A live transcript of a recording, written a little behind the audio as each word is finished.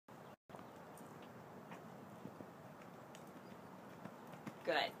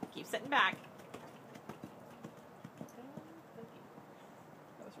Good. Keep sitting back.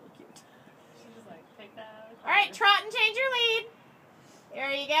 That was really cute. She's just like, take that. All right, trot and change your lead.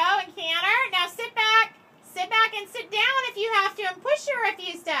 There you go, and canter. Now sit back. Sit back and sit down if you have to, and push her a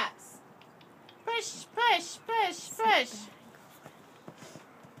few steps. Push, push, push, push.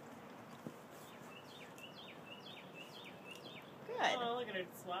 Good. Oh, look at her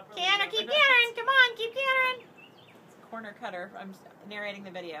swap. Canter, keep cantering. Come on, keep cantering. Corner cutter. I'm narrating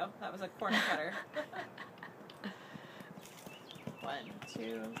the video. That was a corner cutter. 1,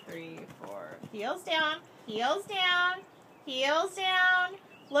 2, 3, 4. Heels down. Heels down. Heels down.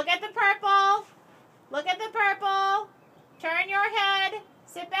 Look at the purple. Look at the purple. Turn your head.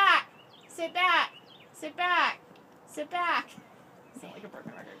 Sit back. Sit back. Sit back. Sit back. Sound like a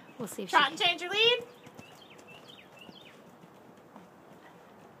broken record. We'll see if Trot she and change your lead.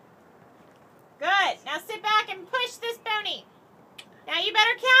 Good. Now sit back and push this pony. Now you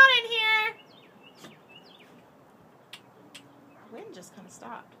better count in here. Wind just kind of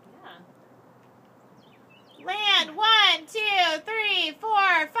stopped. Yeah. Land. 1, 2, 3, 4,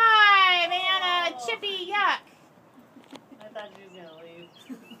 5. And a chippy yuck. I thought she was going to leave.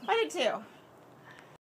 I did too.